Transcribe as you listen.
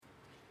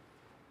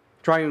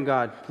Triune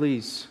God,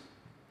 please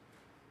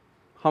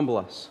humble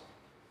us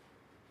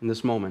in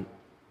this moment.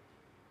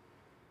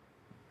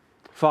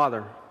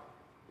 Father,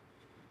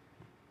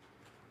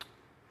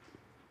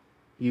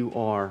 you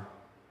are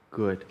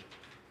good.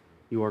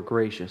 You are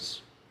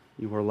gracious.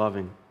 You are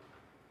loving,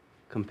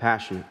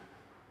 compassionate.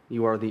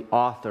 You are the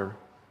author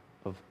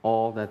of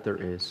all that there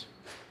is.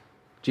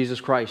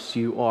 Jesus Christ,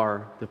 you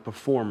are the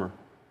performer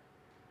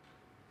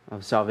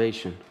of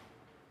salvation.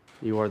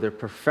 You are the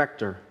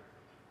perfecter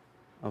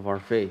of our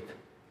faith.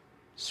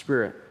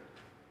 Spirit,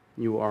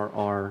 you are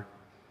our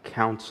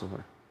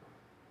counselor.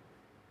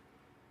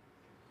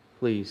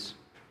 Please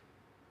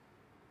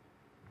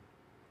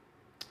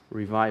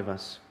revive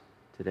us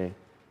today.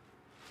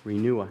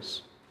 Renew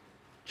us.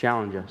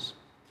 Challenge us.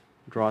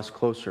 Draw us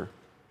closer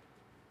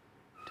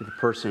to the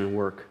person and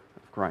work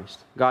of Christ.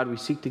 God, we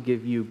seek to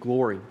give you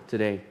glory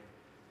today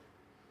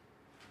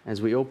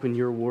as we open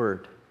your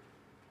word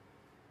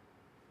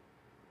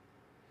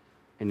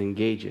and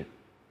engage it.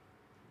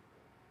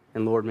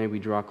 And Lord, may we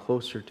draw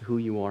closer to who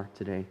you are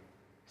today.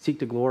 Seek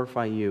to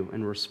glorify you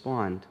and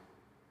respond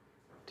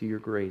to your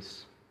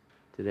grace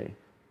today.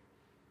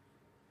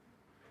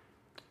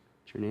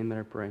 It's your name that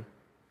I pray.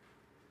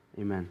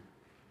 Amen.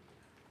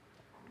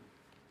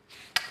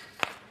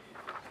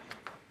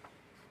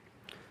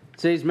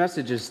 Today's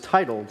message is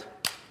titled,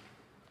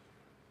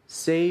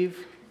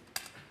 Save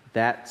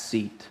That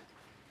Seat.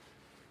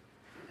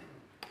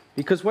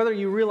 Because whether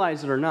you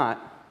realize it or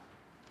not,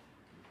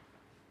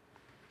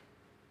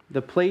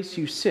 the place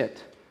you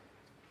sit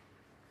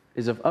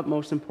is of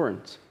utmost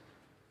importance.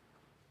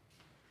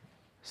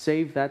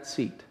 Save that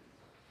seat.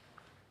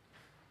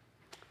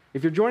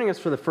 If you're joining us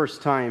for the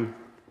first time,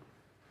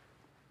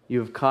 you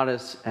have caught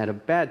us at a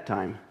bad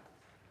time.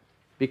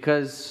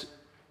 Because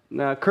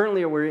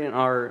currently we're in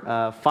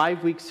our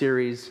 5-week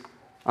series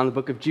on the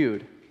book of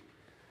Jude.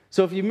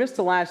 So if you missed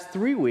the last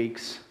 3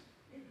 weeks,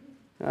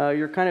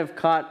 you're kind of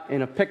caught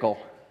in a pickle,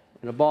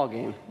 in a ball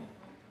game.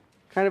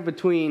 Kind of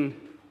between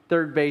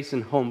third base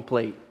and home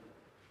plate,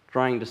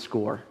 trying to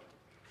score.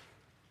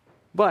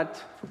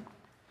 But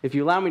if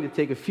you allow me to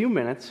take a few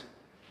minutes,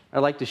 I'd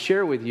like to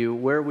share with you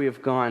where we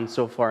have gone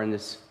so far in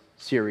this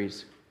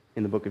series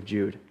in the book of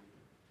Jude.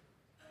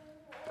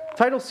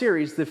 Title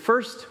series, the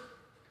first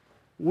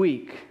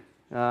week,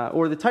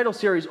 or the title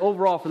series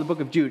overall for the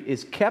book of Jude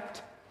is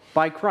Kept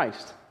by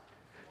Christ.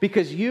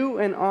 Because you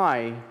and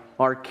I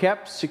are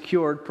kept,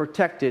 secured,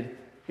 protected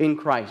in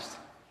Christ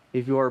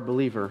if you are a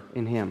believer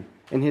in Him.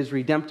 In His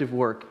redemptive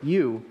work,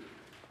 you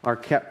are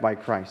kept by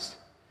Christ.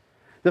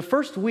 The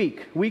first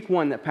week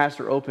 1 that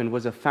Pastor opened,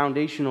 was a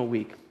foundational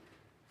week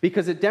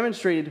because it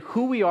demonstrated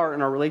who we are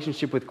in our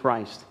relationship with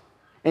Christ.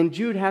 And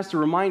Jude has to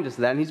remind us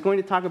of that, and he's going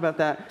to talk about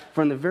that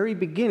from the very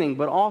beginning,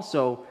 but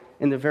also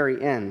in the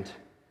very end.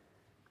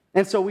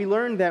 And so we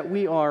learned that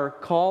we are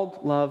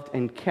called, loved,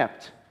 and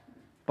kept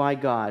by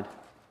God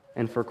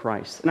and for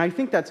Christ. And I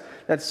think that's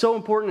so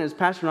important. As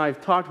Pastor and I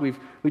have talked, we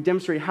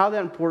demonstrated how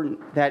that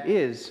important that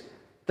is,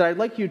 that I'd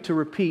like you to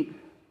repeat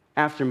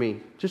after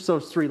me, just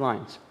those 3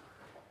 lines.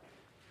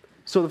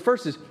 So the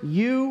first is,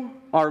 you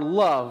are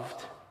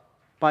loved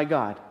by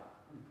God.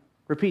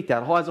 Repeat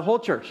that. As a whole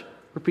church,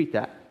 repeat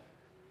that.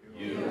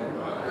 You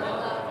are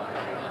loved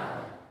by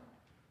God.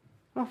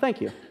 Well, thank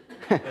you.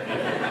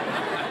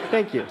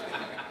 Thank you.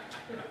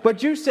 But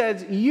Jude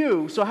says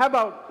you, so how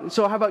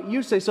about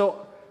you say,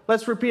 so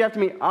let's repeat after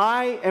me.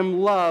 I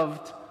am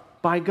loved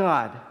by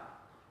God.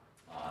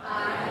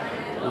 I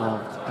am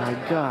loved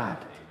by God.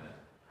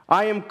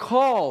 I am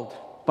called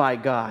by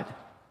God.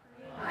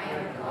 I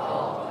am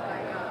called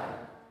by God.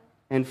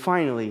 And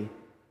finally,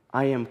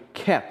 I am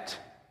kept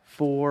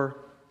for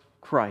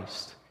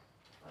Christ.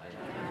 I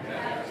am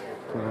kept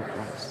for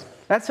Christ.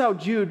 That's how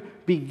Jude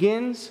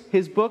begins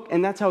his book,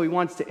 and that's how he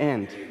wants to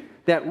end.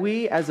 That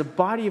we, as a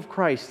body of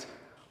Christ,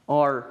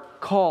 are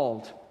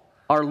called,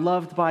 are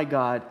loved by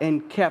God,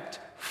 and kept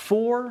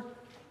for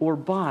or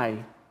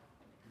by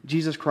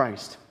Jesus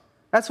Christ.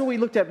 That's what we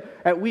looked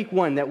at week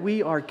 1, that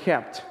we are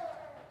kept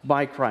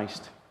by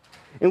Christ.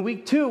 In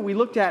week 2, we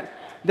looked at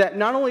that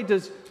not only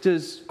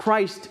does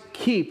Christ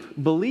keep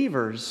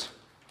believers,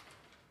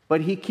 but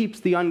He keeps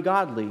the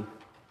ungodly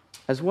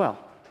as well.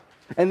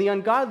 And the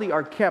ungodly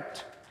are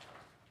kept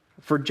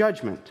for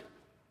judgment.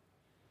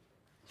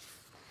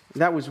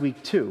 That was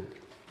week 2.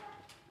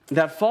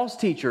 That false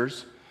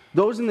teachers,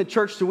 those in the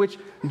church to which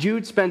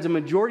Jude spends a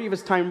majority of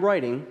his time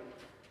writing,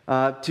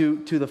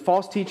 to the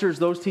false teachers,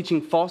 those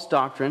teaching false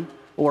doctrine,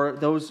 or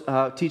those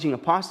teaching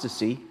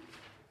apostasy,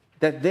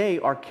 that they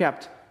are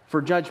kept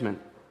for judgment.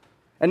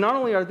 And not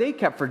only are they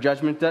kept for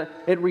judgment,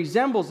 it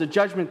resembles the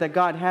judgment that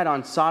God had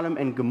on Sodom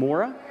and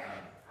Gomorrah,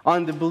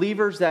 on the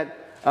believers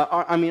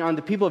on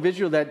the people of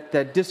Israel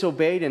that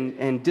disobeyed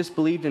and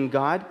disbelieved in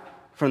God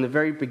from the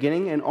very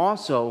beginning, and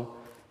also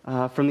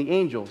from the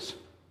angels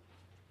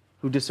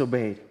who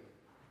disobeyed.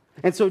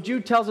 And so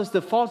Jude tells us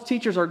the false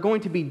teachers are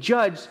going to be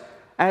judged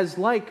as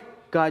like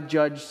God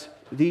judged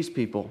these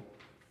people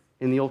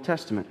in the Old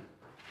Testament.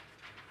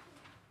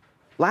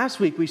 Last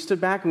week we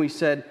stood back and we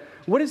said,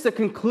 what is the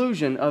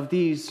conclusion of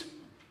these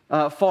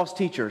false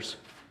teachers?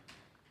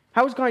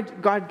 How is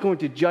God going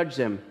to judge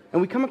them?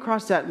 And we come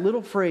across that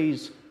little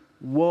phrase,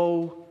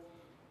 woe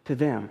to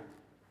them.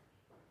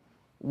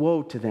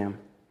 Woe to them.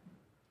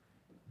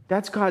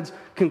 That's God's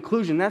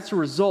conclusion. That's the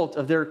result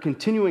of their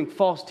continuing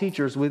false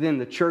teachers within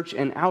the church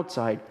and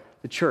outside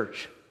the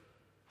church.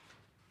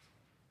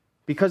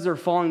 Because they're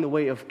following the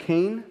way of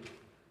Cain,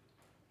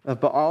 of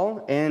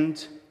Baal,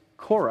 and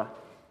Korah.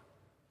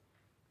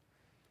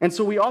 And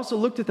so we also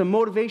looked at the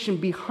motivation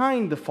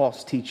behind the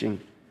false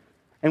teaching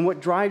and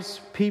what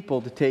drives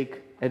people to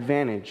take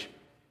advantage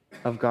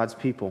of God's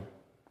people.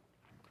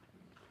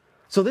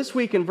 So this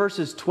week in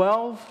verses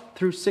 12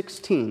 through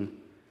 16,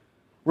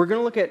 we're going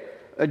to look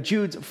at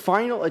Jude's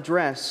final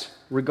address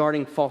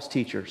regarding false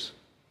teachers.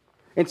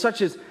 And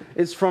such as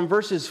is from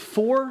verses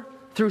 4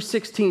 through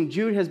 16,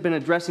 Jude has been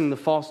addressing the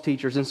false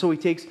teachers. And so he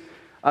takes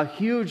a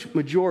huge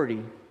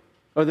majority,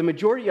 or the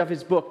majority of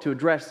his book, to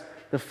address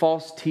the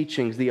false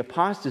teachings, the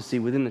apostasy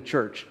within the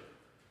church,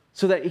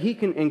 so that he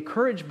can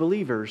encourage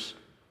believers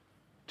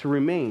to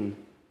remain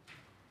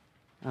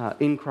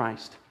in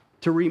Christ,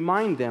 to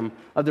remind them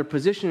of their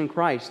position in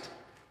Christ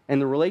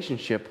and the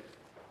relationship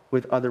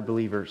with other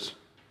believers.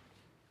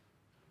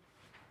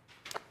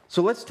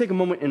 So let's take a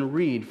moment and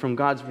read from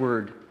God's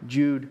Word,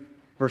 Jude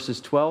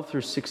verses 12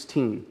 through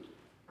 16,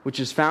 which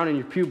is found in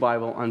your Pew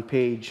Bible on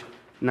page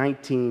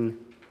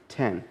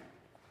 1910.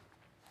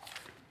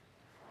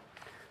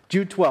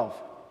 Jude 12.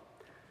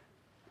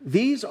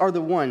 These are the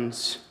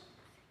ones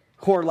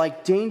who are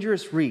like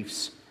dangerous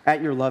reefs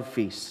at your love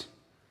feasts.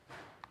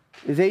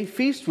 They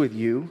feast with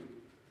you,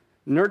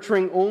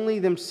 nurturing only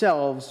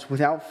themselves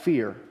without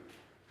fear.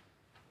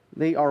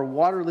 They are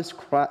waterless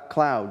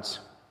clouds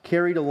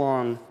carried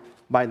along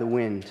by the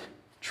wind,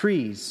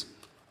 trees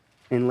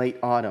in late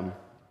autumn,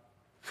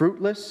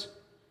 fruitless,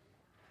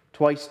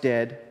 twice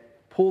dead,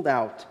 pulled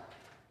out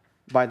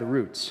by the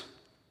roots.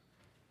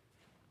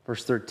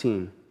 Verse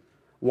 13.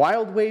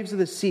 Wild waves of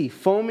the sea,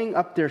 foaming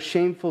up their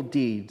shameful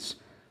deeds,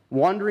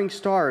 wandering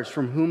stars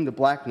from whom the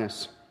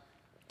blackness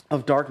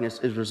of darkness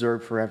is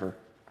reserved forever.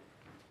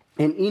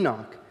 And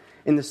Enoch,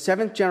 in the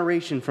 7th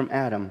generation from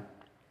Adam,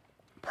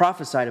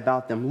 prophesied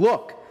about them.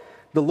 Look,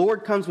 the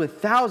Lord comes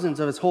with thousands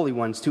of his holy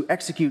ones to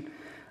execute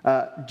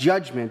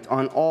judgment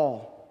on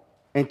all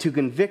and to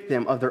convict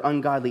them of their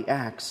ungodly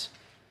acts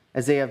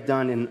as they have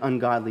done in an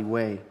ungodly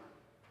way.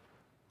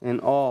 And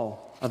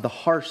all of the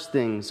harsh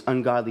things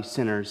ungodly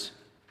sinners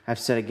have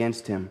said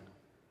against him.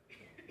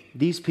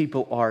 These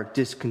people are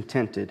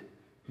discontented,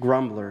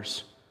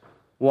 grumblers,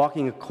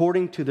 walking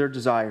according to their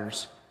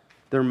desires,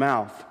 their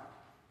mouth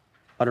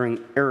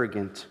uttering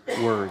arrogant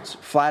words,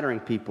 flattering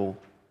people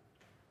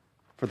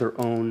for their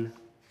own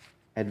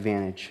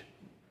advantage.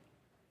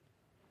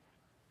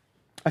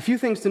 A few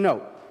things to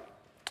note.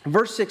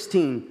 Verse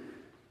 16,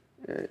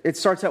 it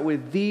starts out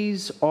with,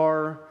 these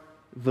are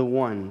the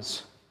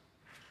ones.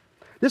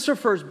 This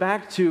refers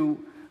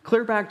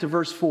clear back to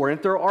verse 4. And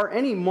if there are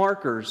any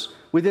markers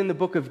within the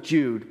book of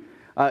Jude,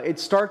 it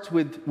starts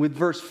with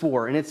verse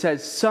 4, and it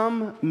says,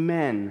 some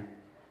men,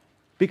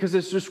 because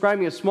it's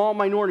describing a small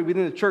minority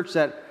within the church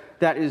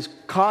that is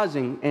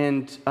causing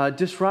and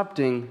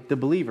disrupting the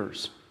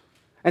believers.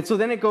 And so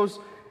then it goes,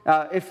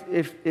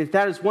 if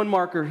that is one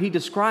marker, he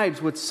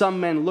describes what some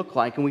men look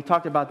like, and we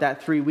talked about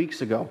that 3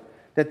 weeks ago,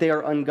 that they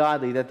are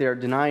ungodly, that they are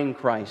denying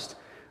Christ,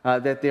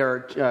 that they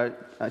are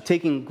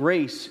taking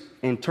grace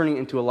and turning it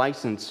into a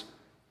license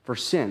for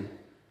sin.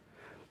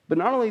 But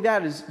not only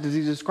that does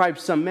he describe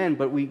some men,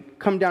 but we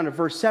come down to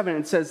verse 7,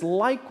 and it says,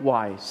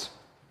 likewise.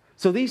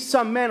 So these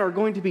some men are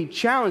going to be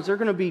challenged. They're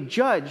going to be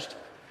judged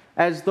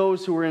as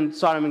those who were in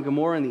Sodom and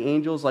Gomorrah and the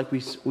angels, like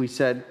we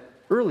said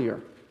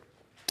earlier.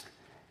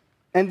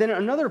 And then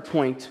another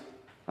point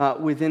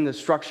within the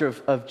structure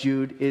of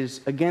Jude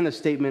is, again, the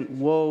statement,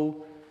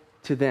 woe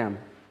to them,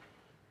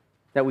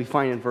 that we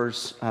find in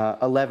verse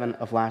 11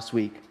 of last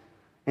week.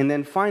 And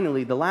then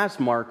finally, the last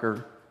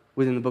marker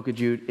within the book of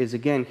Jude is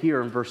again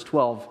here in verse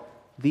 12.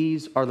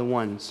 These are the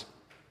ones.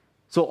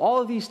 So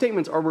all of these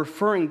statements are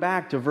referring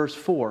back to verse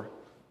 4.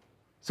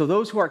 So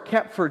those who are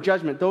kept for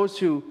judgment, those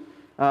who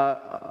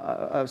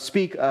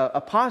speak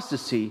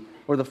apostasy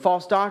or the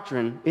false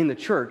doctrine in the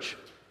church,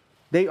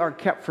 they are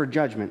kept for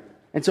judgment.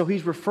 And so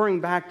he's referring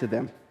back to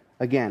them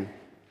again.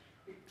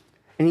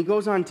 And he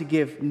goes on to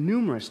give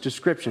numerous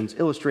descriptions,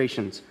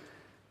 illustrations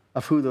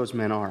of who those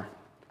men are.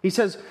 He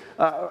says,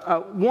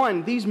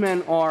 one, these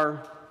men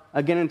are,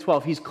 again in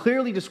 12, he's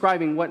clearly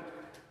describing what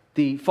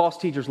the false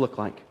teachers look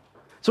like.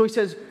 So he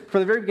says,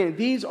 from the very beginning,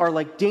 these are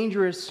like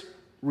dangerous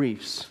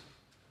reefs.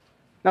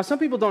 Now, some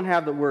people don't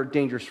have the word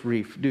dangerous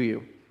reef, do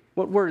you?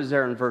 What word is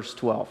there in verse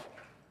 12?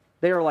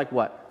 They are like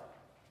what?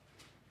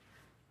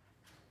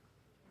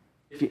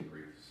 Hidden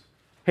reefs.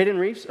 Hidden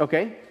reefs,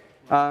 okay.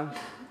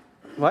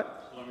 What?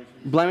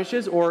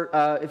 Blemishes, or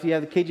if you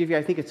have the KJV,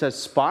 I think it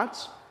says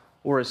spots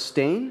or a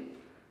stain.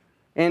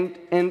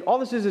 And all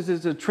this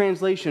is a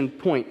translation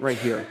point right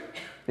here,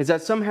 is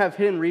that some have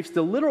hidden reefs.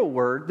 The literal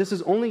word, this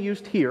is only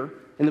used here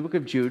in the book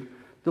of Jude,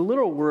 the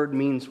literal word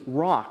means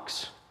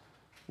rocks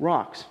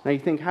rocks. Now you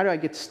think, how do I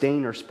get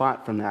stain or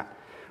spot from that?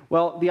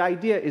 Well, the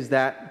idea is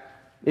that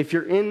if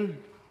you're on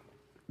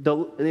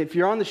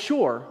the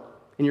shore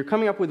and you're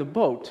coming up with a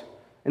boat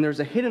and there's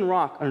a hidden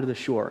rock under the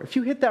shore, if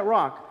you hit that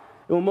rock,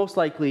 it will most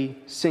likely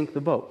sink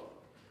the boat.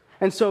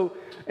 And so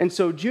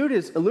Jude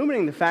is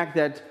illuminating the fact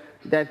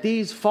that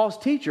these false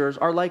teachers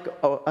are like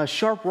a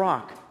sharp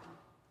rock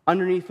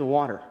underneath the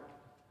water.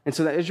 And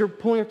so that as you're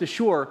pulling up the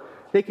shore,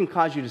 they can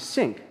cause you to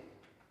sink.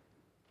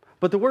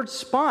 But the word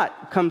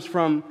spot comes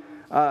from,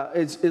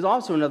 is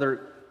also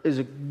is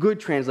a good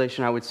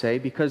translation, I would say,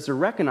 because they're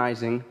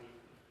recognizing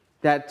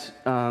that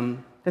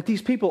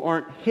these people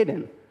aren't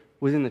hidden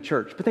within the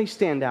church, but they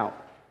stand out.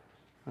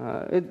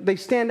 They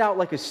stand out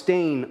like a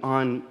stain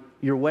on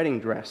your wedding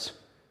dress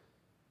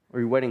or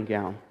your wedding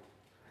gown.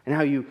 And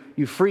how you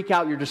freak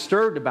out, you're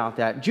disturbed about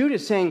that. Jude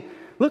is saying,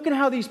 look at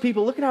how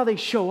they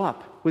show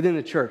up within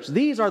the church.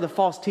 These are the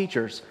false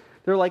teachers.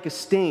 They're like a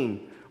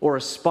stain or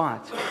a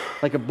spot,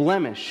 like a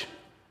blemish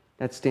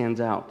that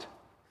stands out.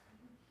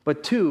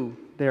 But two,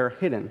 they are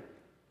hidden.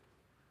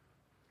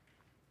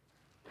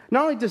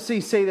 Not only does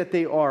he say that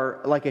they are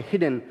like a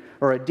hidden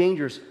or a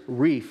dangerous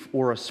reef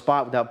or a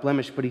spot without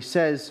blemish, but he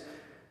says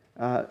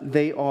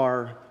they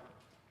are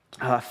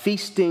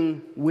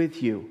feasting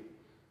with you.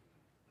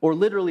 Or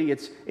literally,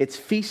 it's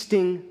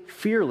feasting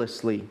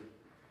fearlessly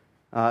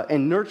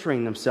and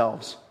nurturing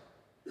themselves.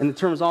 And the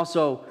term is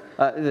also,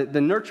 the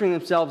nurturing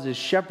themselves is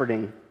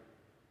shepherding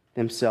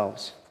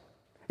themselves.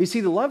 You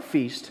see, the love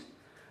feast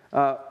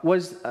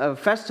was a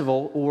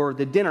festival or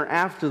the dinner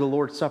after the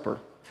Lord's Supper.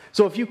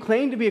 So if you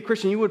claim to be a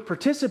Christian, you would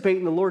participate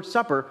in the Lord's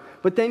Supper,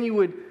 but then you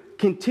would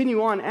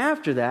continue on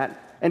after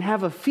that and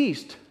have a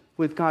feast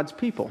with God's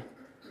people.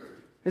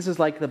 This is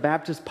like the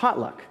Baptist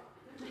potluck.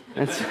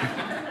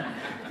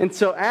 And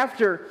so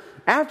after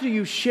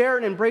you share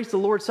and embrace the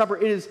Lord's Supper,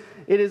 it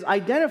is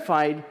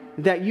identified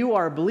that you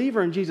are a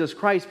believer in Jesus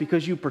Christ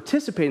because you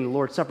participate in the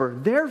Lord's Supper.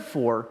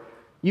 Therefore,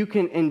 you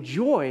can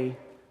enjoy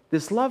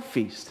this love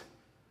feast.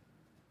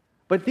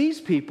 But these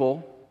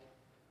people,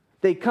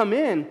 they come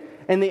in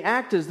and they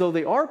act as though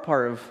they are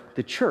part of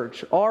the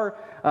church, are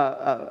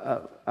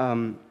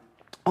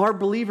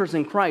believers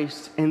in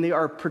Christ, and they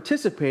are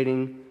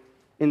participating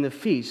in the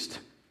feast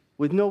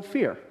with no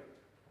fear.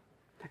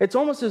 It's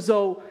almost as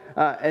though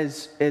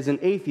as an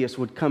atheist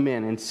would come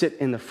in and sit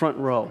in the front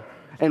row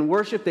and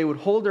worship. They would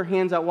hold their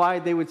hands out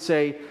wide. They would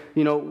say,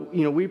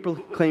 we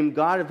proclaim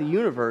God of the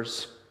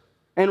universe.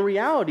 And in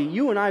reality,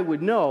 you and I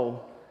would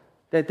know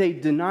that they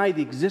deny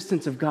the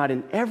existence of God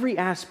in every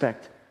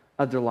aspect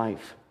of their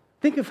life.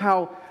 Think of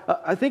how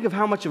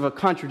much of a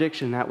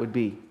contradiction that would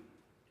be.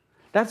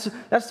 That's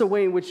the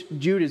way in which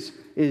Jude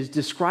is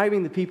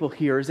describing the people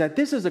here, is that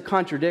this is a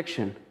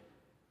contradiction.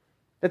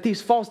 That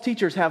these false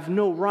teachers have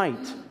no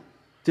right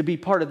to be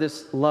part of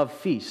this love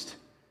feast,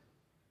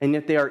 and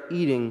yet they are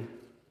eating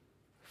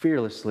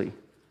fearlessly.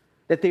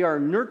 That they are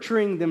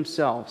nurturing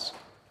themselves.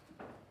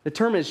 The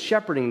term is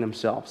shepherding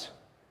themselves.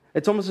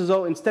 It's almost as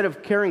though instead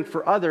of caring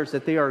for others,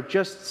 that they are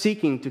just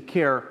seeking to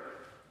care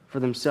for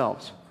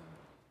themselves.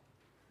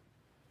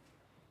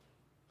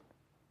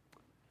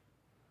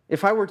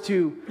 If I were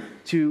to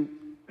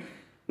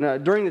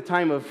during the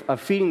time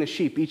of feeding the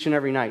sheep each and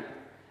every night,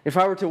 if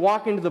I were to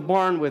walk into the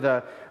barn with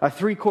a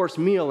 3-course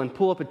meal and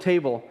pull up a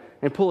table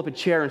and pull up a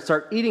chair and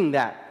start eating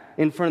that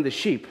in front of the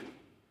sheep,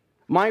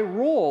 my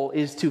role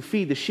is to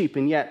feed the sheep,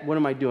 and yet what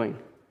am I doing?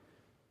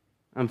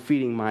 I'm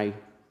feeding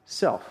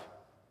myself.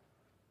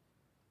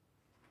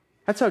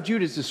 That's how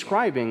Jude is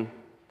describing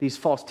these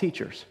false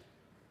teachers,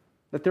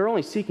 that they're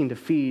only seeking to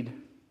feed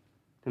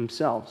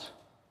themselves,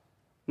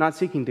 not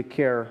seeking to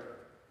care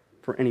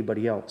for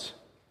anybody else.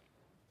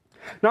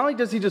 Not only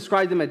does he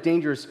describe them as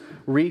dangerous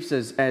reefs,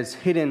 as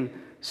hidden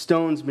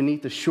stones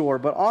beneath the shore,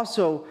 but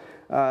also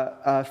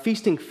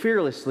feasting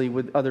fearlessly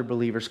with other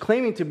believers,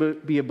 claiming to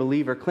be a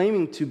believer,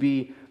 claiming to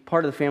be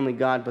part of the family of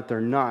God, but they're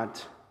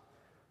not.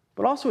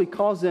 But also he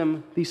calls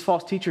them, these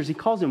false teachers, he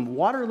calls them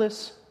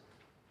waterless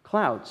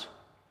clouds.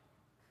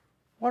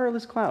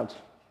 Waterless clouds.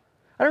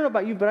 I don't know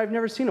about you, but I've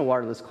never seen a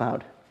waterless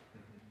cloud.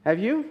 Have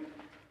you?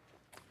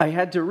 I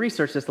had to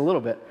research this a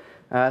little bit,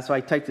 so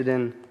I typed it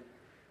in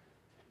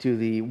to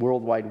the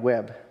World Wide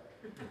Web.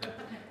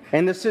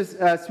 And this is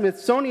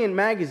Smithsonian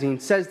Magazine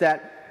says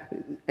that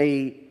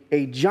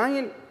a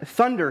giant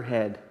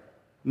thunderhead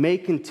may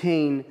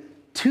contain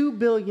 2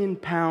 billion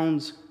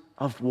pounds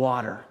of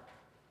water.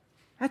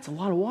 That's a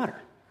lot of water.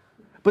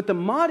 But the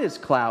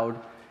modest cloud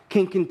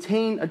can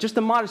contain, just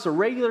a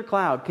regular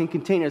cloud can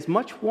contain as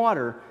much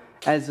water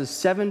as a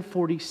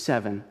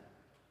 747,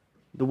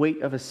 the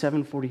weight of a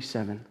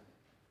 747.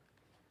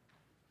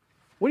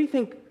 What do you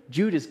think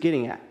Jude is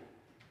getting at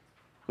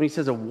when he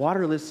says a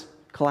waterless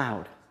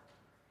cloud?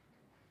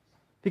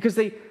 Because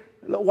the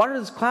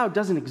waterless cloud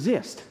doesn't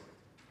exist.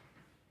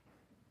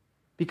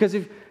 Because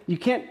if you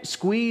can't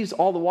squeeze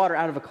all the water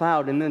out of a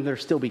cloud and then there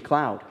still be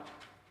cloud.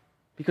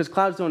 Because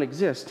clouds don't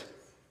exist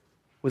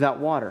without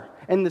water.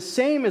 And the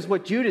same is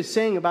what Jude is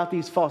saying about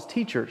these false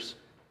teachers.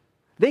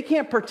 They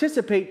can't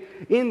participate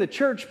in the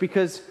church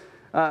because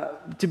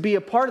to be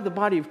a part of the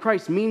body of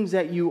Christ means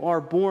that you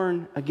are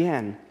born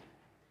again,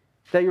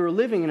 that you're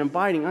living and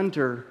abiding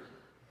under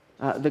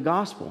the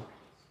gospel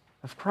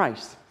of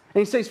Christ. And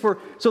he says,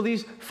 so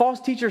these false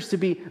teachers to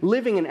be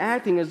living and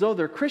acting as though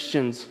they're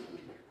Christians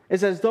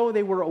is as though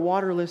they were a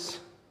waterless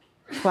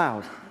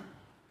cloud.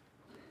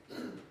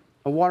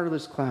 A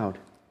waterless cloud.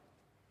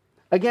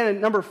 Again,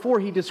 at number 4,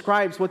 he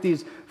describes what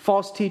these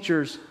false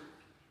teachers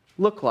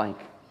look like.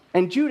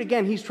 And Jude,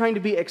 again, he's trying to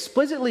be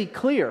explicitly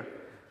clear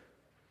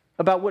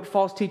about what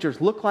false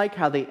teachers look like,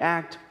 how they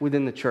act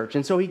within the church.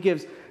 And so he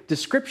gives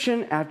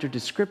description after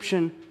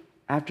description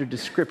after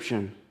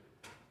description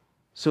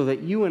so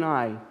that you and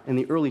I in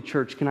the early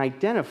church can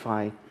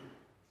identify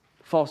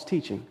false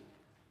teaching,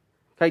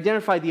 can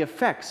identify the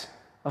effects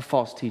of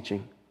false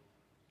teaching.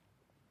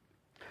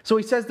 So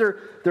he says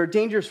they're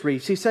dangerous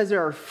reefs. He says they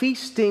are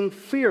feasting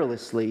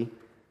fearlessly,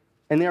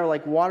 and they are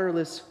like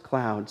waterless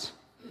clouds.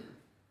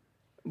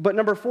 But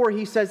number 4,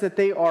 he says that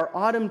they are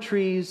autumn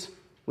trees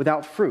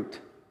without fruit.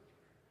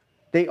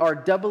 They are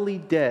doubly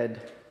dead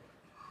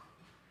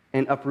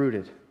and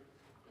uprooted.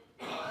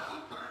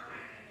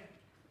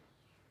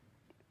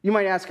 You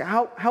might ask,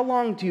 how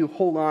long do you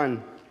hold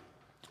on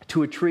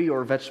to a tree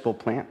or a vegetable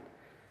plant?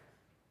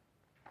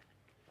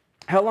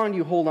 How long do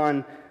you hold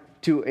on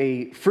to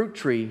a fruit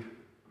tree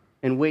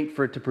and wait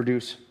for it to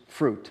produce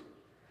fruit?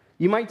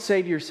 You might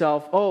say to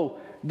yourself, oh,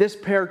 this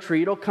pear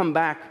tree, it'll come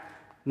back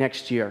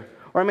next year.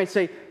 Or I might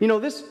say,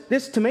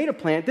 this tomato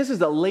plant, this is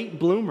a late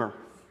bloomer.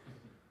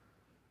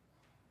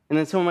 And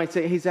then someone might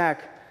say, hey,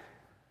 Zach,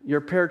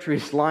 your pear tree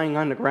is lying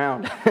on the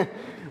ground.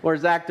 Or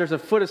Zach, there's a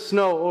foot of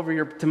snow over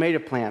your tomato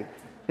plant.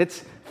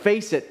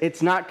 Face it,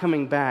 it's not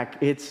coming back.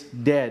 It's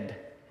dead.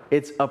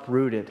 It's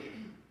uprooted.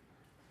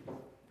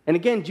 And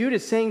again, Jude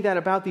is saying that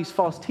about these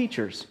false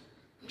teachers,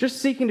 just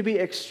seeking to be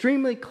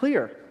extremely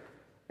clear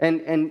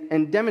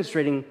and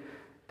demonstrating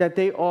that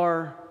they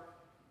are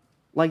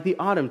like the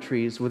autumn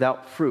trees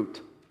without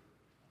fruit.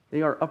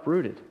 They are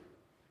uprooted.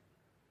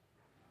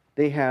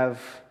 They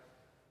have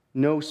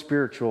no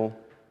spiritual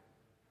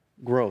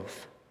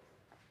growth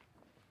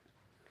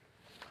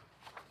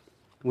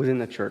within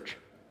the church.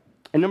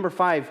 And number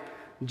 5,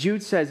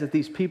 Jude says that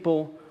these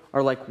people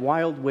are like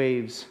wild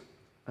waves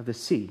of the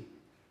sea.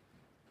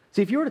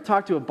 See, if you were to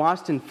talk to a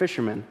Boston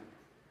fisherman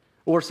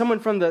or someone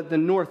from the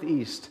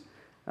Northeast,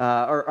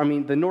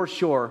 the North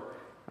Shore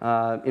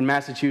in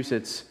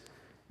Massachusetts,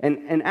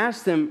 and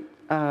ask them,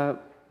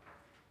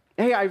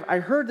 hey, I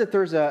heard that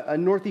there's a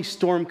northeast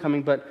storm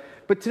coming,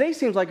 but today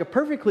seems like a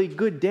perfectly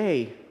good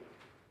day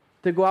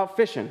to go out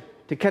fishing,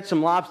 to catch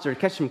some lobster, to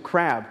catch some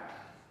crab.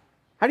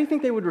 How do you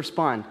think they would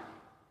respond?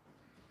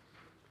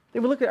 They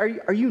would look at,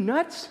 are you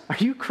nuts? Are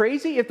you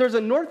crazy? If there's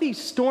a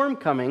northeast storm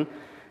coming,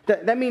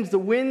 that means the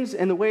winds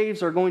and the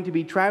waves are going to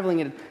be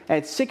traveling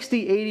at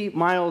 60, 80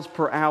 miles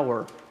per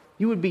hour.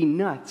 You would be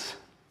nuts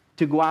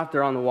to go out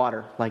there on the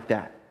water like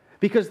that.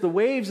 Because the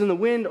waves and the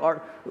wind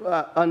are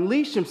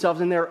unleash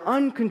themselves and they're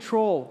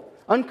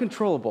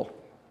uncontrollable.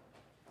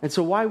 And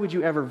so why would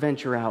you ever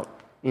venture out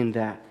in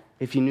that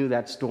if you knew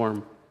that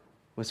storm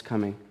was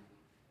coming?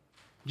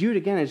 Jude,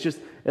 again, is just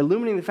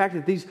illuminating the fact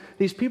that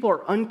these people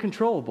are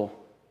uncontrollable.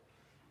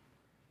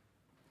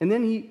 And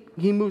then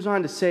he moves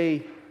on to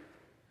say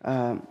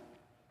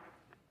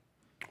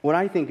what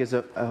I think is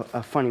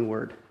a funny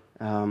word.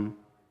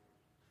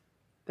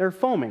 They're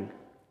foaming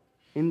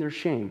in their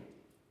shame.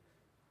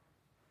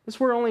 This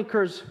word only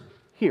occurs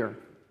here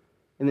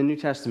in the New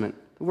Testament,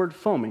 the word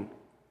foaming.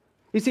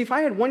 You see, if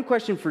I had one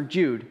question for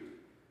Jude,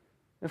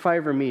 if I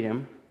ever meet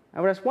him,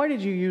 I would ask, why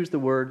did you use the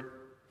word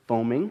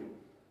foaming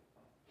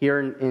here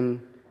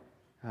in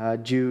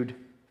Jude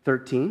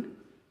 13?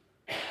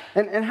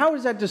 And how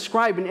does that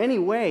describe in any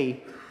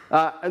way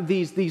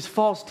these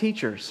false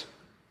teachers?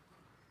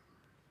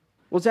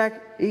 Well,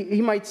 Zach,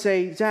 he might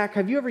say, Zach,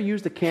 have you ever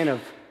used a can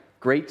of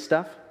great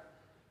stuff?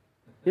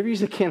 You ever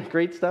used a can of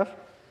great stuff?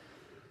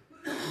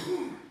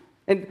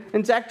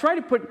 And Zach,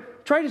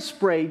 try to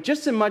spray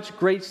just as much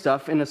great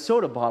stuff in a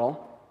soda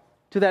bottle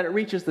to that it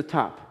reaches the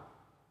top.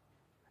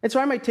 And so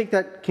I might take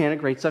that can of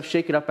great stuff,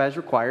 shake it up as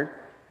required,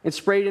 and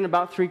spray it in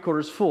about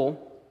 3/4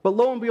 full. But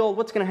lo and behold,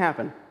 what's going to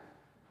happen?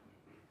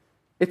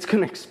 It's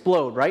going to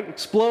explode, right?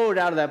 Explode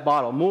out of that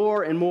bottle,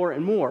 more and more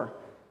and more.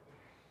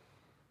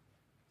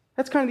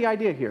 That's kind of the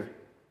idea here.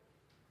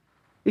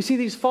 You see,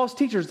 these false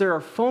teachers, they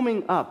are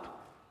foaming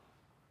up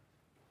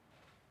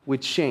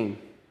with shame.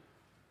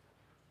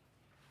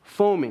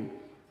 Foaming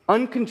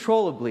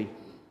uncontrollably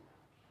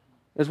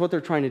is what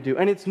they're trying to do.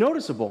 And it's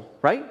noticeable,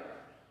 right?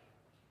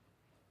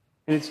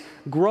 And it's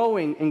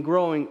growing and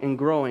growing and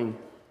growing.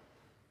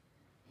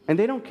 And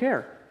they don't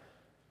care.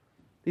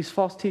 These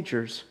false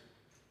teachers,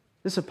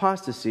 this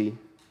apostasy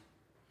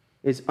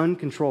is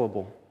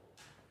uncontrollable.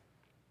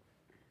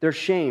 Their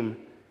shame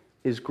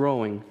is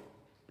growing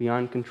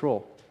beyond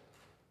control.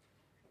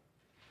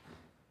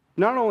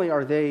 Not only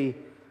are they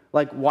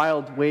like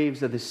wild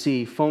waves of the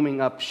sea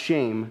foaming up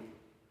shame,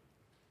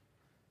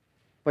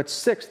 but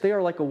 6, they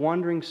are like a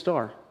wandering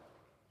star.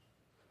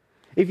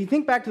 If you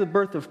think back to the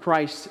birth of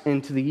Christ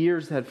and to the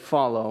years that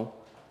follow,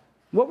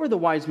 What were the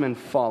wise men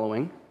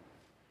following?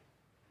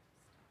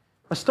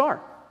 A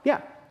star,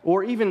 yeah.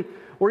 Or even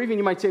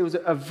you might say it was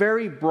a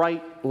very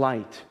bright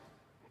light.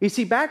 You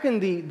see, back in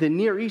the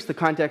Near East, the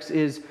context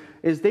is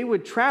they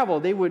would travel,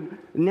 they would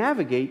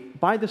navigate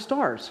by the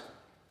stars.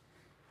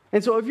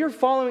 And so if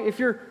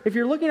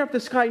you're looking up the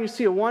sky and you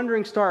see a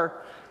wandering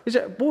star, you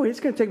say, boy, it's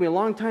going to take me a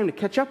long time to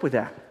catch up with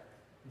that.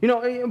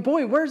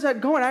 Boy, where's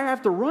that going? I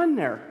have to run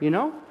there,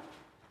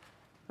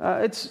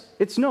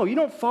 It's no, you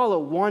don't follow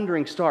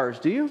wandering stars,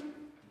 do you?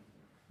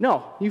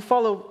 No, you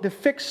follow the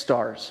fixed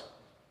stars.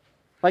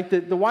 Like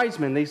the wise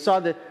men, they saw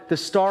the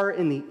star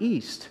in the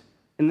east,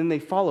 and then they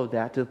followed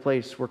that to the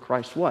place where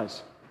Christ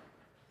was.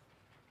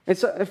 And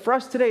so for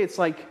us today, it's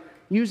like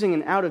using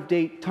an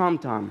out-of-date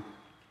TomTom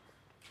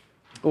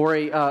or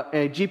a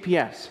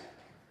GPS.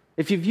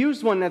 If you've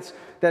used one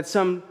that's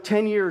some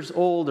 10 years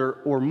old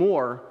or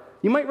more,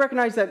 you might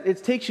recognize that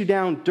it takes you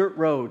down dirt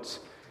roads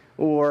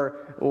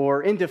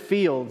or into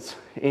fields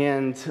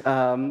and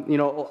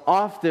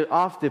off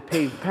the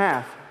paved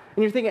path.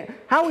 And you're thinking,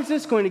 how is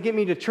this going to get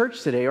me to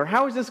church today? Or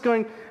how is this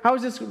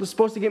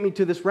supposed to get me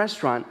to this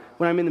restaurant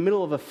when I'm in the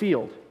middle of a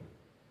field?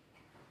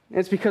 And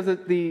it's because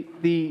the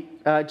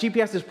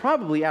GPS is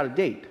probably out of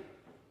date.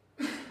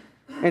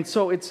 And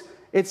so it's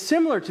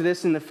similar to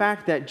this in the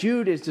fact that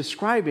Jude is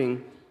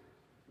describing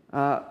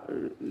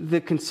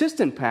the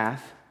consistent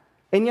path,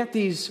 and yet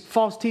these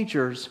false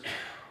teachers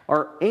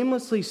are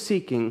aimlessly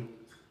seeking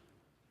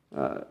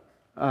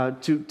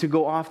to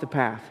go off the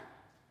path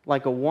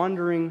like a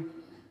wandering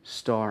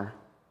star.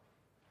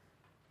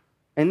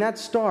 And that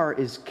star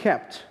is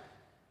kept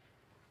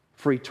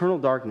for eternal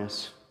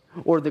darkness,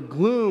 or the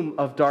gloom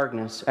of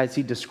darkness, as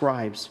he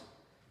describes.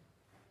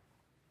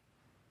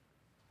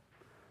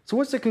 So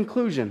what's the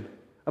conclusion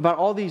about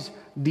all these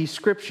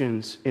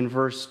descriptions in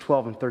verse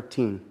 12 and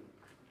 13?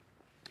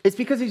 It's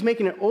because he's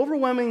making it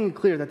overwhelmingly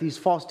clear that these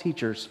false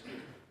teachers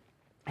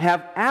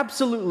have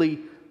absolutely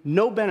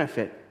no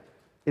benefit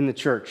in the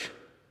church.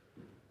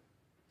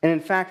 And in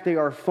fact, they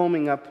are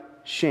foaming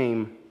up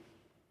shame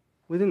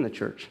within the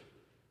church.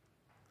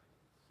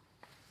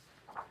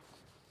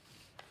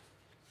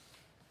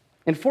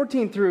 In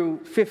 14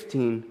 through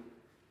 15,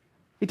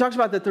 he talks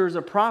about that there is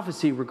a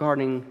prophecy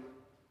regarding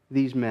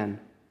these men.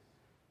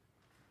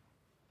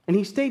 And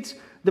he states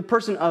the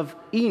person of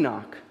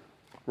Enoch,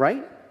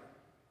 right?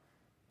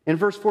 In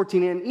verse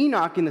 14, and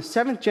Enoch in the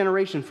 7th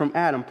generation from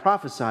Adam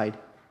prophesied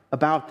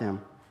about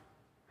them.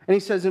 And he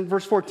says in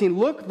verse 14,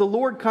 look, the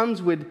Lord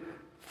comes with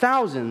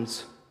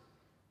thousands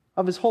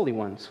of his holy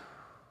ones.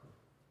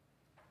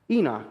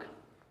 Enoch.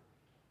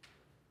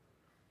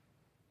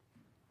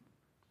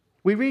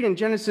 We read in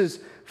Genesis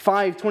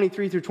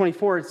 5:23 through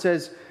 24, it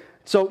says,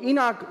 so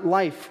Enoch's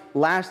life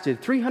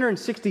lasted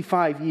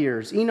 365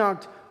 years.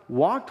 Enoch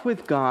walked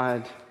with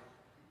God,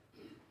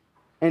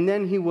 and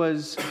then he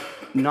was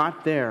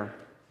not there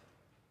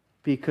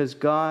because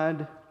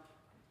God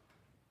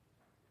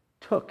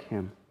took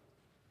him.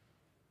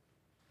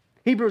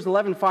 Hebrews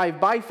 11:5,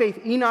 by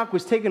faith Enoch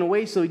was taken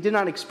away so he did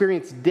not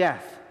experience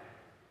death.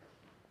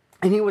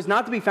 And he was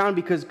not to be found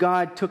because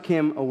God took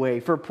him away.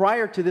 For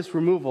prior to this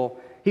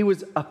removal, he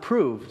was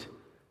approved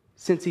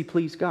since he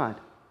pleased God.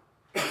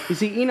 You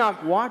see,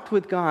 Enoch walked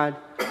with God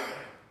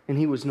and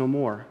he was no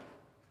more.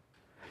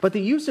 But the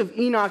use of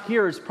Enoch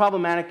here is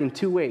problematic in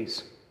two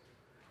ways.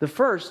 The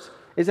first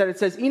is that it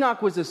says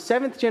Enoch was the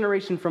 7th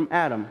generation from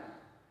Adam.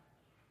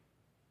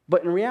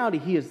 But in reality,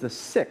 he is the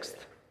 6th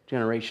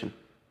generation,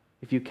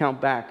 if you count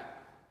back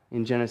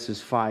in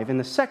Genesis 5. And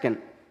the second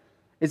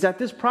is that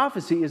this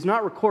prophecy is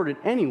not recorded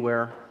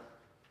anywhere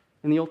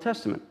in the Old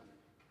Testament.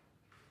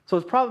 So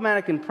it's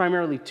problematic in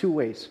primarily two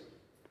ways.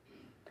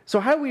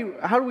 So how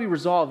do we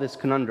resolve this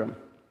conundrum?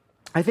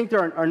 I think there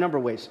are a number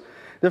of ways.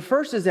 The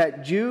first is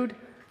that Jude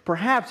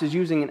perhaps is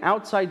using an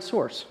outside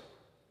source.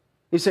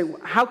 You say,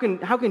 how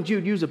can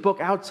Jude use a book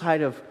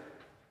outside of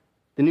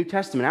the New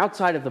Testament,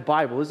 outside of the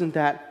Bible? Isn't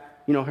that,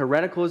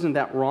 heretical? Isn't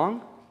that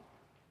wrong?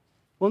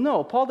 Well,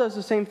 no, Paul does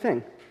the same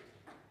thing.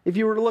 If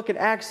you were to look at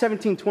Acts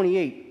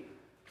 17:28,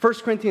 1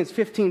 Corinthians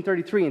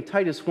 15:33, and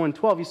Titus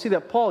 1:12, you see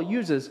that Paul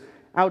uses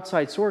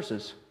outside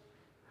sources,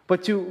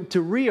 but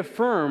to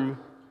reaffirm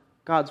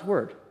God's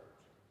word.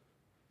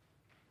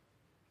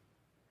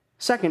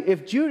 Second,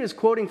 if Jude is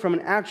quoting from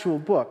an actual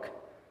book,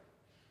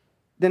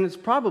 then it's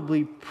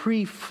probably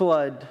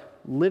pre-flood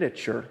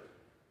literature,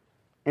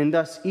 and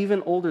thus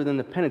even older than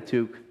the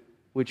Pentateuch,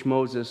 which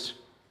Moses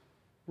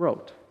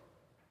wrote.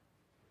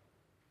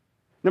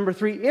 Number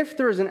 3, if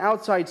there is an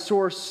outside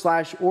source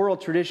 / oral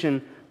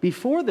tradition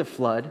before the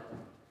flood,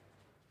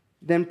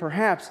 then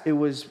perhaps it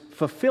was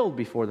fulfilled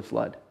before the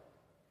flood.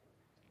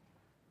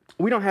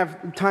 We don't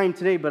have time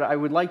today, but I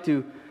would like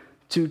to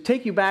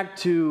take you back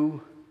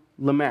to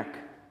Lamech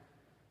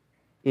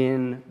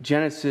in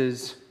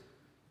Genesis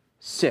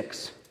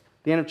 6,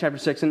 the end of chapter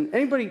 6. And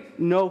anybody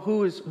know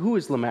who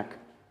is Lamech?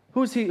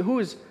 Who is he? Who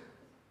is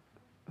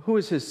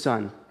his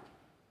son?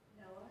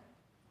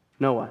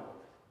 Noah.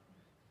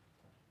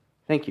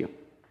 Thank you.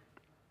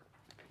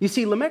 You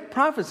see, Lamech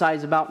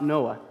prophesies about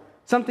Noah,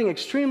 something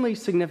extremely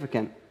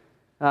significant.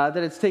 that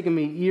it's taken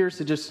me years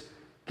to just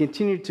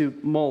continue to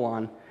mull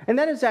on. And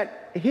that is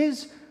that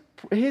his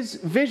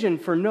vision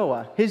for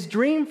Noah, his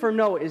dream for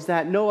Noah is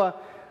that Noah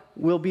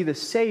will be the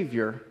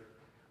savior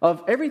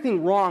of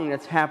everything wrong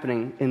that's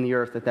happening in the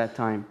earth at that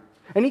time.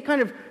 And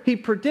he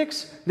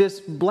predicts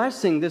this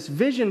blessing, this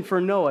vision for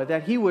Noah,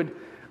 that he would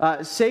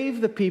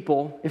save the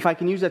people, if I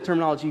can use that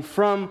terminology,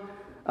 from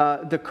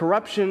the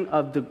corruption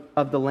of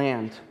the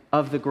land,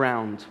 of the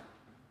ground.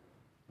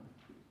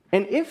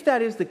 And if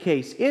that is the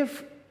case,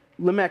 if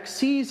Lamech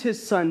sees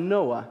his son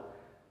Noah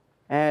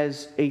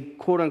as a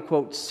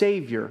quote-unquote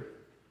savior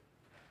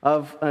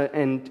of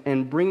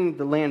and bringing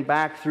the land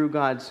back through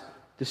God's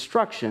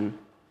destruction,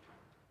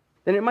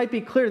 then it might be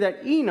clear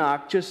that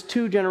Enoch, just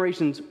 2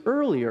 generations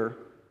earlier,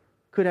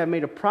 could have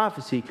made a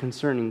prophecy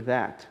concerning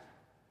that.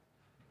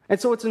 And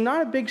so it's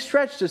not a big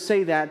stretch to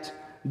say that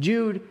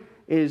Jude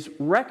is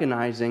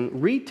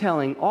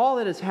retelling all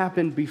that has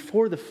happened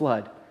before the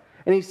flood.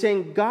 And he's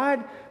saying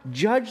God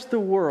judged the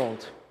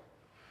world,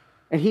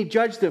 and he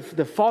judged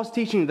the false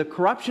teaching, the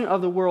corruption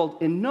of the world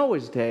in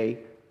Noah's day,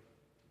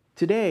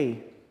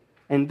 today,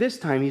 and this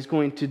time he's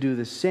going to do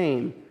the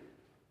same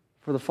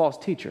for the false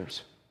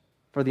teachers,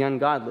 for the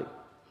ungodly.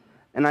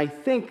 And I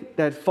think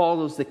that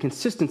follows the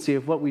consistency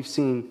of what we've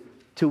seen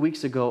 2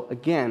 weeks ago.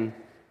 Again,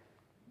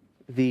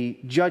 the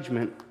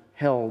judgment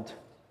held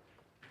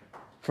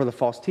for the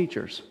false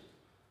teachers.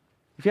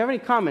 If you have any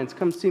comments,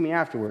 come see me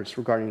afterwards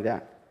regarding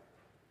that.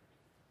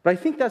 But I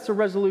think that's a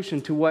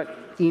resolution to what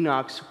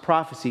Enoch's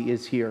prophecy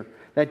is here.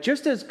 That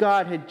just as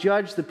God had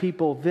judged the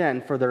people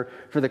then for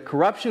the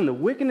corruption, the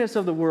wickedness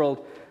of the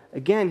world,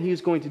 again, he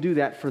is going to do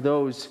that for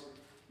those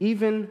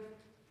even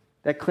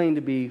that claim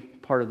to be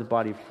part of the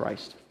body of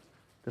Christ,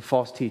 the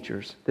false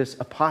teachers, this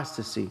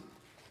apostasy.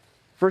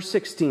 Verse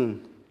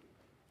 16,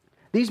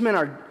 these men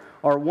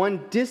are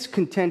one,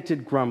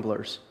 discontented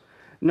grumblers.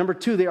 Number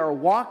 2, they are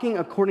walking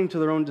according to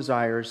their own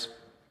desires.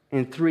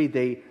 And 3,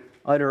 they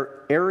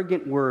utter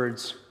arrogant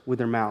words with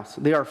their mouths.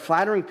 They are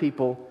flattering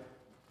people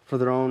for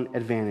their own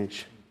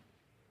advantage.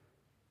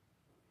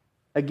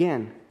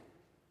 Again,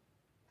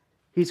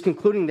 he's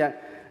concluding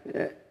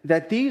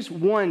that these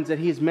ones that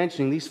he is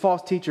mentioning, these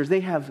false teachers,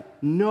 they have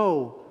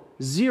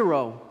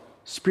zero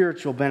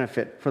spiritual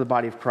benefit for the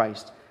body of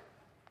Christ.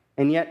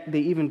 And yet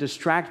they even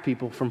distract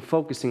people from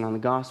focusing on the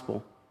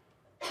gospel.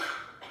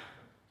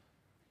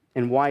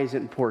 And why is it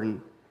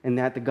important? And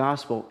that the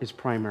gospel is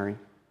primary.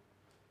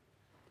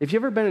 If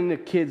you've ever been in a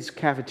kid's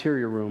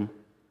cafeteria room,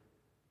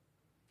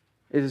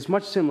 it is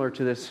much similar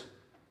to this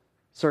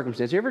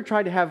circumstance. You ever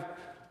tried to have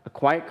a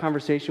quiet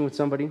conversation with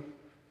somebody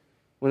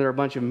when there are a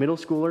bunch of middle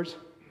schoolers?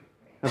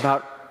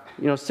 About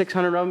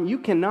 600 of them? You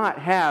cannot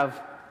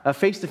have a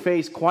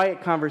face-to-face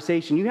quiet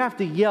conversation. You have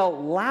to yell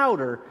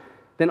louder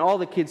than all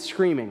the kids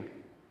screaming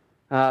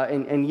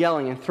and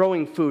yelling and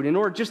throwing food in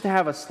order just to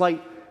have a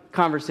slight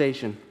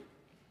conversation.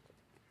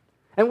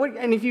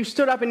 And if you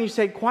stood up and you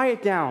said,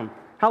 quiet down,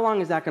 how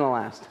long is that going to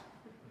last?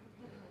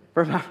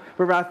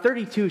 For about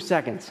 32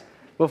 seconds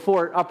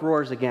before it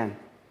uproars again.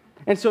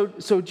 And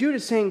so Jude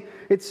is saying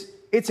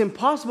it's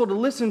impossible to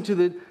listen to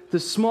the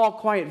small,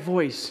 quiet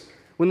voice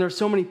when there's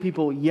so many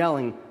people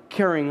yelling,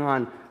 carrying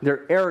on.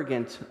 They're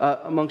arrogant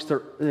amongst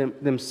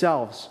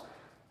themselves,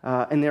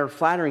 and they're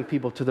flattering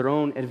people to their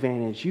own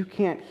advantage. You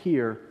can't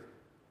hear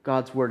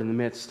God's word in the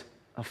midst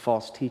of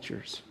false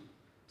teachers.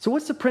 So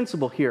what's the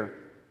principle here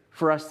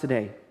for us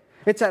today?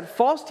 It's that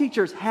false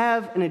teachers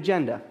have an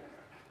agenda.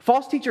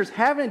 False teachers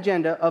have an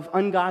agenda of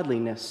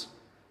ungodliness.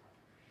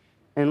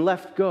 And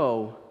left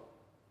go,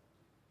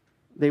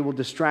 they will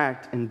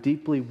distract and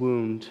deeply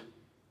wound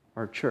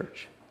our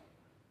church.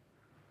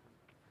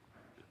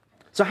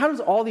 So how does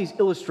all these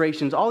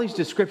illustrations, all these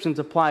descriptions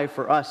apply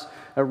for us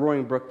at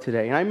Roaring Brook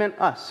today? And I meant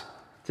us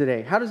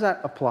today. How does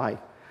that apply?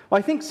 Well,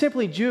 I think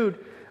simply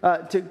Jude,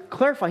 to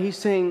clarify, he's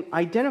saying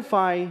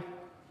identify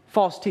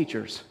false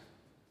teachers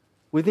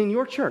within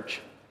your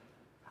church.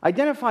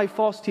 Identify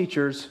false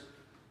teachers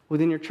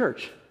within your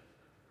church.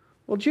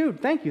 Well, Jude,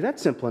 thank you.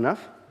 That's simple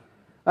enough.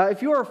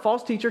 If you are a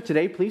false teacher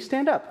today, please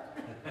stand up.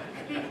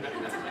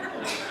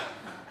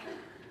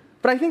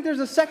 But I think there's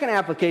a second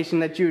application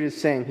that Jude is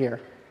saying here.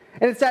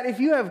 And it's that if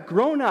you have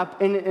grown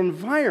up in an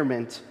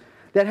environment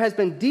that has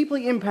been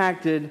deeply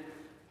impacted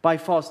by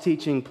false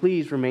teaching,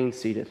 please remain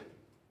seated.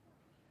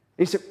 And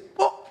you say,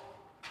 whoa!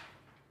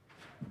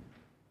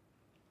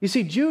 You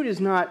see, Jude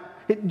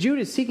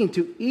is seeking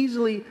to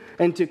easily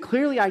and to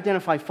clearly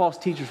identify false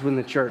teachers within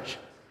the church.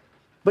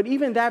 But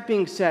even that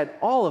being said,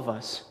 all of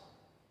us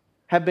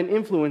have been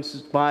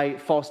influenced by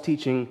false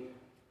teaching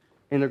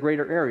in the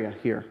greater area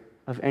here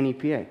of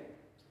NEPA.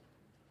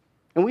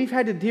 And we've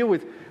had to deal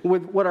with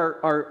what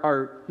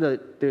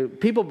the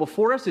people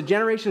before us, the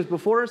generations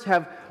before us,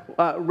 have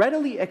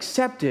readily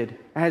accepted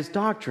as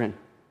doctrine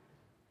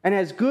and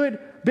as good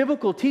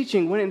biblical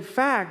teaching, when in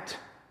fact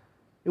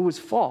it was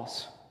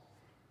false.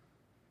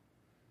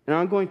 And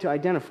I'm going to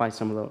identify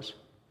some of those.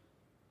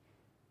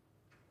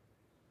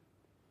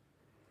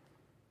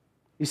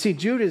 You see,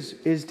 Jude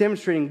is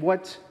demonstrating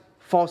what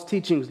false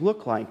teachings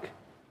look like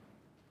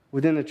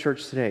within the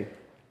church today.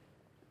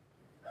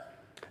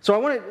 So I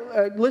want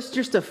to list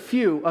just a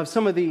few of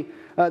some of the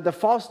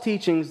false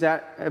teachings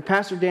that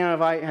Pastor Dan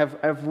and I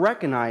have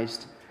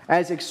recognized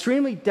as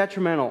extremely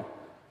detrimental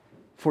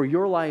for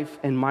your life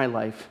and my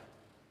life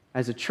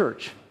as a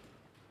church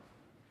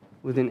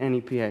within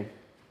NEPA.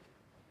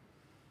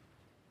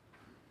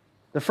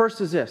 The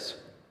first is this.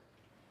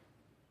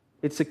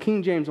 It's the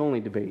King James only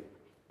debate.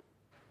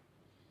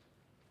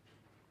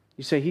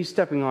 You say he's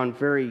stepping on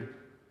very,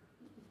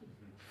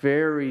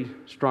 very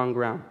strong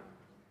ground.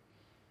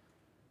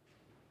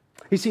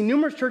 You see,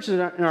 numerous churches in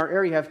our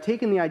area have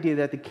taken the idea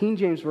that the King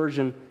James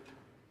Version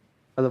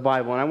of the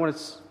Bible, and I want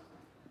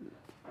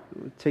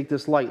to take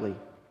this lightly,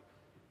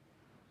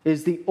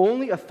 is the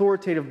only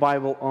authoritative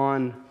Bible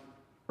on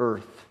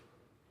earth.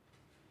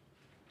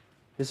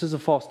 This is a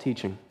false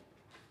teaching.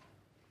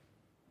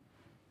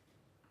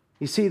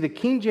 You see, the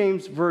King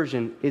James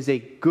Version is a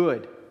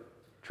good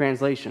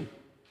translation.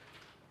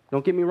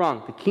 Don't get me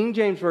wrong. The King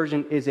James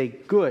Version is a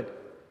good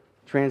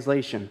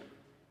translation.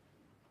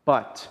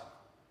 But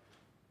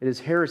it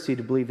is heresy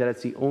to believe that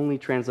it's the only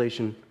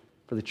translation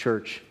for the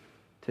church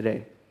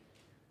today.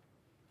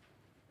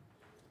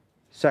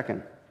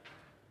 Second,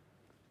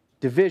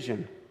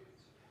 division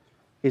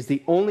is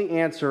the only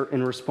answer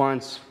in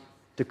response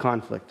to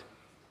conflict.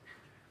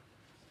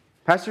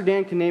 Pastor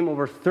Dan can name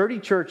over 30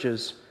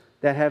 churches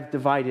that have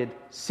divided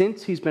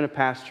since he's been a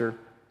pastor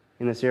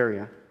in this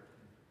area.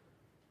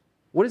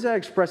 What does that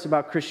express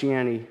about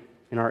Christianity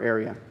in our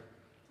area?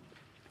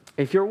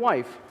 If your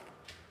wife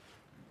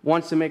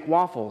wants to make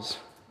waffles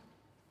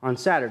on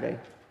Saturday,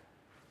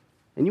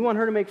 and you want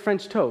her to make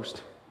French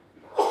toast,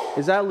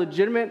 is that a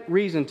legitimate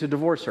reason to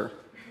divorce her?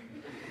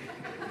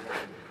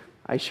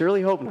 I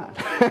surely hope not.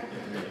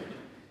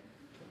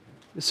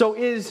 So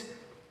is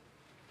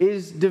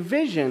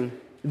division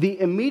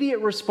the immediate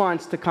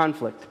response to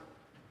conflict?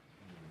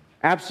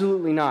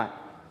 Absolutely not.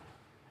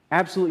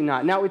 Absolutely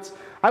not. Now,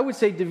 I would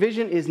say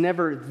division is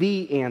never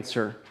the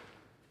answer,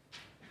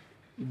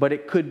 but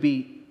it could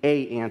be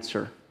an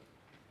answer.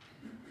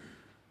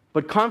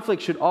 But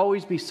conflict should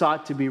always be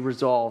sought to be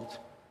resolved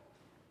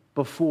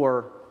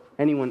before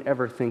anyone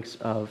ever thinks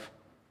of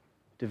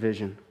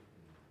division.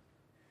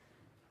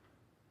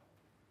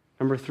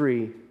 Number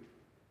 3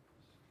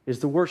 is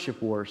the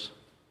worship wars.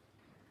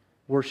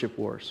 Worship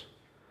wars.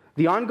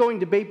 The ongoing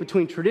debate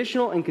between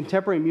traditional and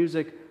contemporary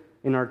music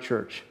in our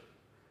church.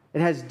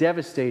 It has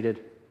devastated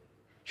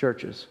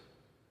churches.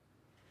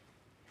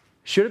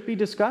 Should it be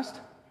discussed?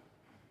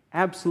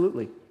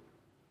 Absolutely.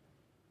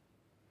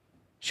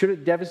 Should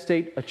it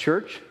devastate a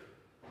church?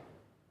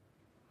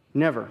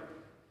 Never.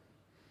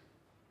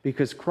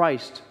 Because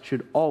Christ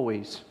should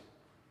always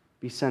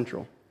be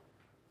central.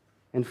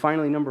 And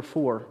finally, number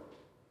 4,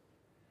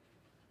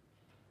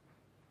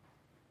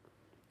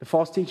 the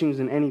false teachings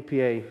in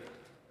NEPA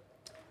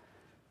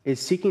is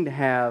seeking to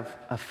have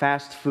a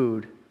fast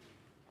food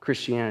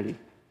Christianity.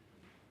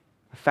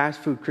 A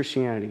fast food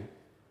Christianity.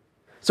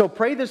 So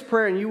pray this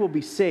prayer and you will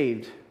be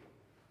saved.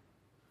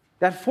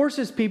 That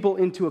forces people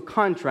into a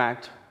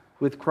contract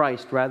with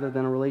Christ rather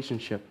than a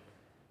relationship.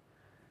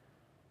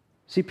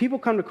 See, people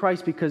come to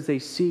Christ because they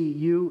see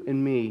you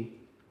and me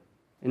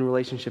in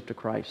relationship to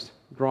Christ,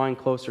 drawing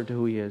closer to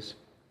who He is,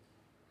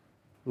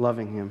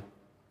 loving Him,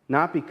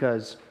 not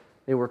because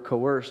they were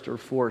coerced or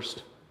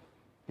forced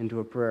into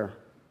a prayer.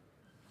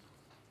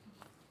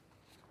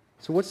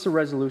 So what's the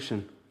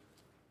resolution?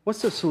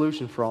 What's the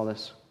solution for all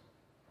this?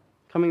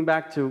 Coming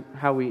back to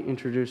how we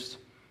introduced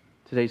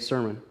today's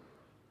sermon.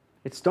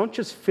 It's don't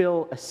just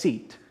fill a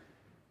seat.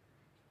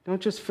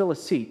 Don't just fill a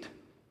seat,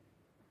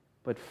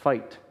 but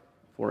fight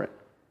for it.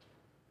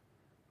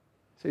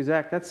 Say,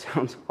 Zach, that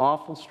sounds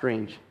awful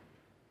strange.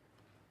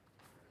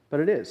 But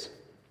it is.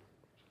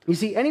 You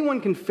see,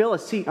 anyone can fill a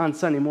seat on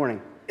Sunday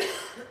morning.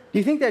 Do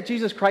you think that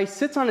Jesus Christ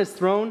sits on His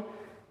throne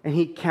and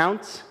He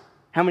counts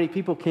how many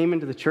people came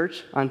into the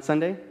church on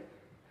Sunday?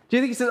 Do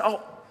you think He says,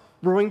 oh,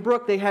 Rowing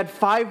Brook, they had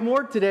 5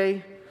 more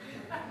today.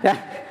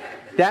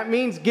 That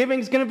means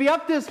giving's going to be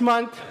up this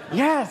month.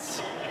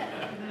 Yes.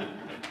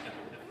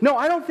 No,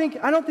 I don't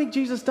think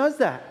Jesus does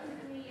that.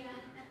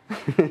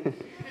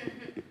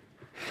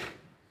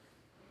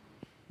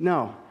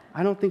 No,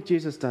 I don't think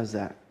Jesus does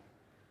that.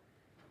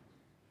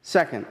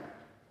 Second,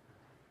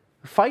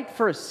 fight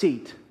for a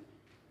seat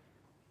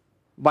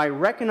by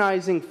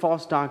recognizing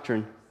false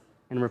doctrine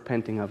and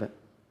repenting of it.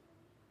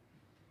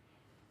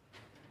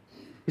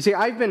 You see,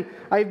 I've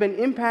been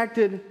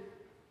impacted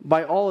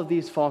by all of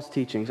these false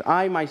teachings.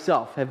 I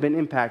myself have been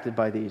impacted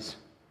by these.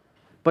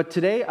 But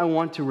today I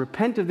want to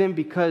repent of them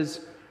because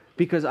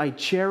I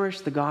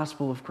cherish the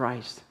gospel of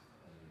Christ.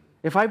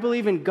 If I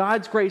believe in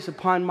God's grace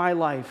upon my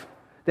life,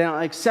 then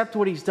I'll accept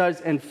what He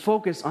does and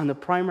focus on the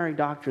primary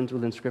doctrines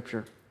within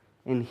Scripture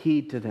and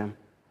heed to them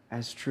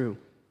as true.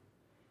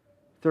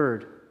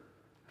 Third,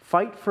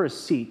 fight for a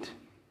seat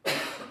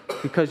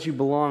because you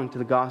belong to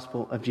the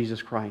gospel of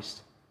Jesus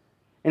Christ.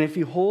 And if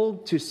you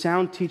hold to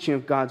sound teaching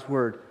of God's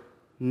word,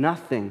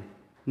 nothing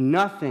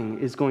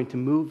is going to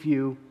move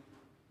you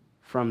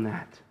from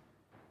that.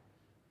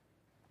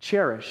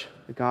 Cherish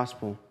the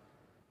gospel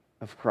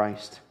of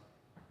Christ.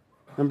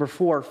 Number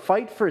 4,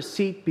 fight for a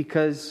seat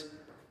because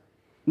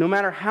no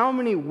matter how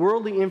many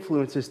worldly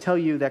influences tell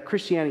you that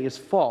Christianity is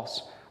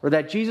false, or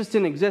that Jesus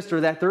didn't exist,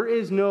 or that there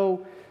is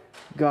no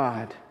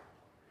God,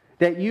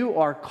 that you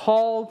are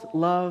called,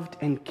 loved,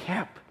 and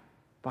kept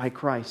by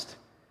Christ.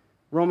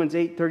 Romans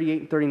 8:38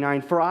 and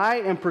 39. For I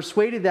am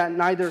persuaded that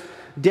neither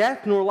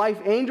death nor life,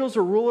 angels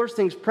or rulers,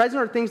 things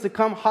present or things to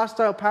come,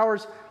 hostile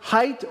powers,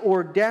 height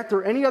or depth,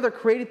 or any other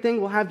created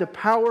thing will have the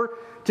power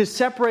to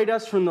separate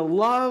us from the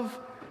love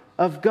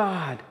of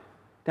God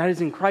that is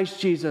in Christ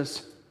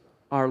Jesus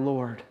our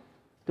Lord.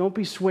 Don't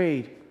be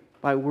swayed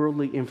by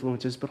worldly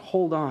influences, but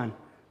hold on,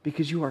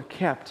 because you are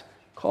kept,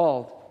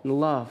 called, and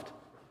loved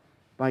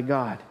by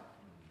God.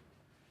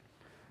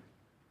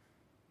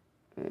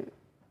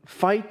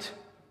 Fight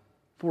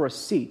for a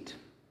seat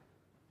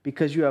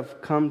because you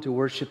have come to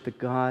worship the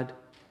God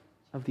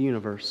of the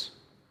universe,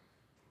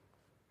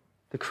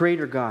 the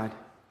Creator God.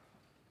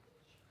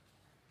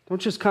 Don't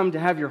just come to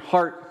have your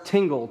heart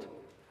tingled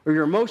or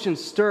your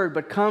emotions stirred,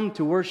 but come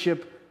to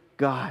worship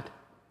God.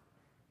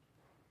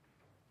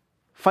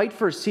 Fight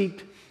for a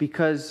seat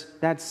because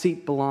that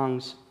seat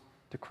belongs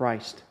to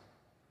Christ.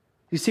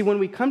 You see, when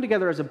we come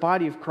together as a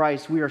body of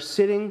Christ, we are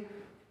sitting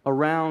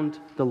around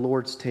the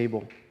Lord's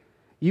table.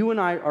 You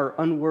and I are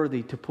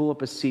unworthy to pull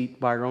up a seat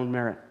by our own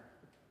merit.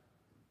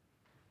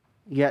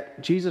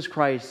 Yet Jesus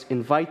Christ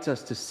invites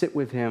us to sit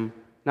with Him,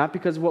 not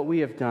because of what we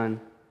have done,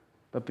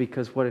 but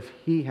because what if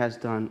He has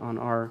done on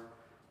our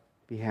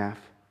behalf.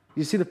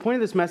 You see, the point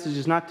of this message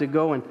is not to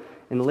go and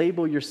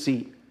label your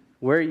seat,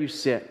 where you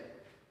sit,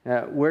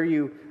 where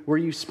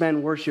you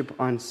spend worship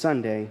on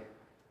Sunday,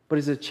 but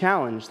is a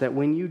challenge that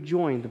when you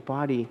join the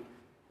body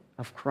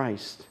of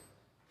Christ,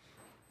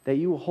 that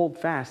you will hold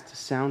fast to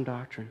sound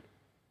doctrine.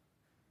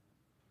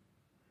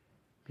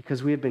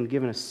 Because we have been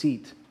given a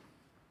seat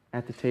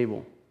at the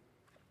table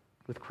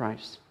with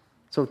Christ.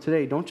 So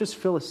today, don't just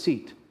fill a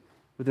seat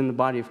within the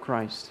body of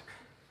Christ,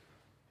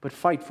 but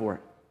fight for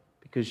it,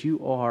 because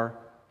you are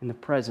in the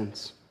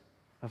presence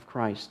of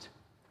Christ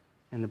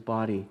and the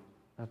body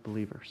of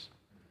believers.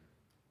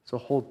 So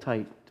hold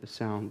tight to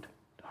sound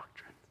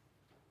doctrine.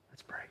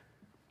 Let's pray.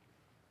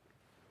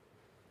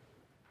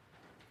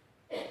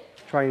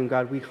 Triune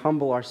God, we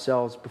humble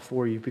ourselves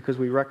before you because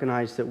we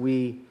recognize that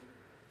we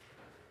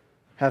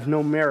have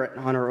no merit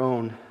on our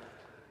own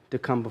to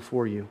come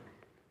before you.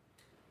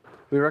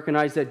 We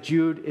recognize that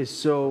Jude is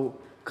so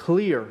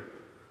clear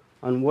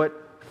on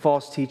what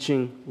false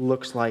teaching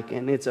looks like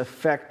and its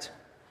effect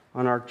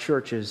on our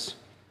churches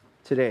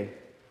today.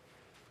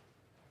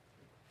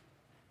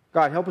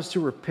 God, help us to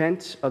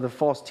repent of the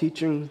false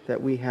teaching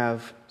that we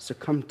have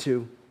succumbed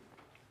to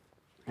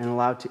and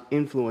allowed to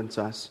influence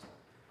us,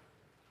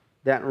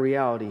 that in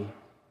reality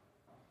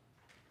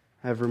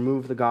have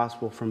removed the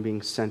gospel from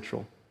being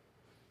central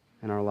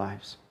in our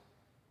lives.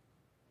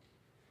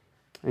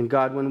 And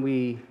God, when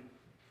we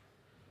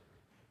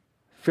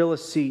fill a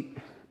seat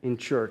in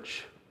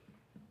church,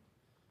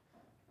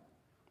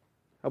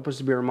 help us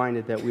to be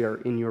reminded that we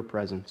are in your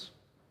presence.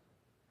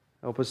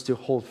 Help us to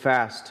hold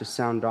fast to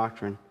sound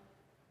doctrine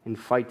and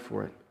fight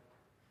for it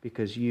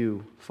because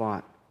you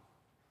fought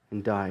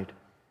and died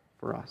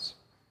for us.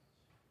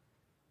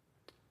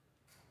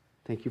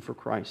 Thank you for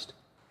Christ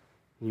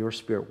and your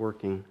Spirit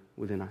working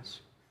within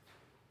us.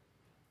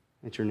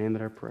 It's your name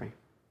that I pray.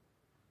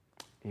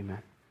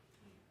 Amen.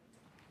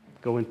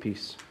 Go in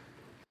peace.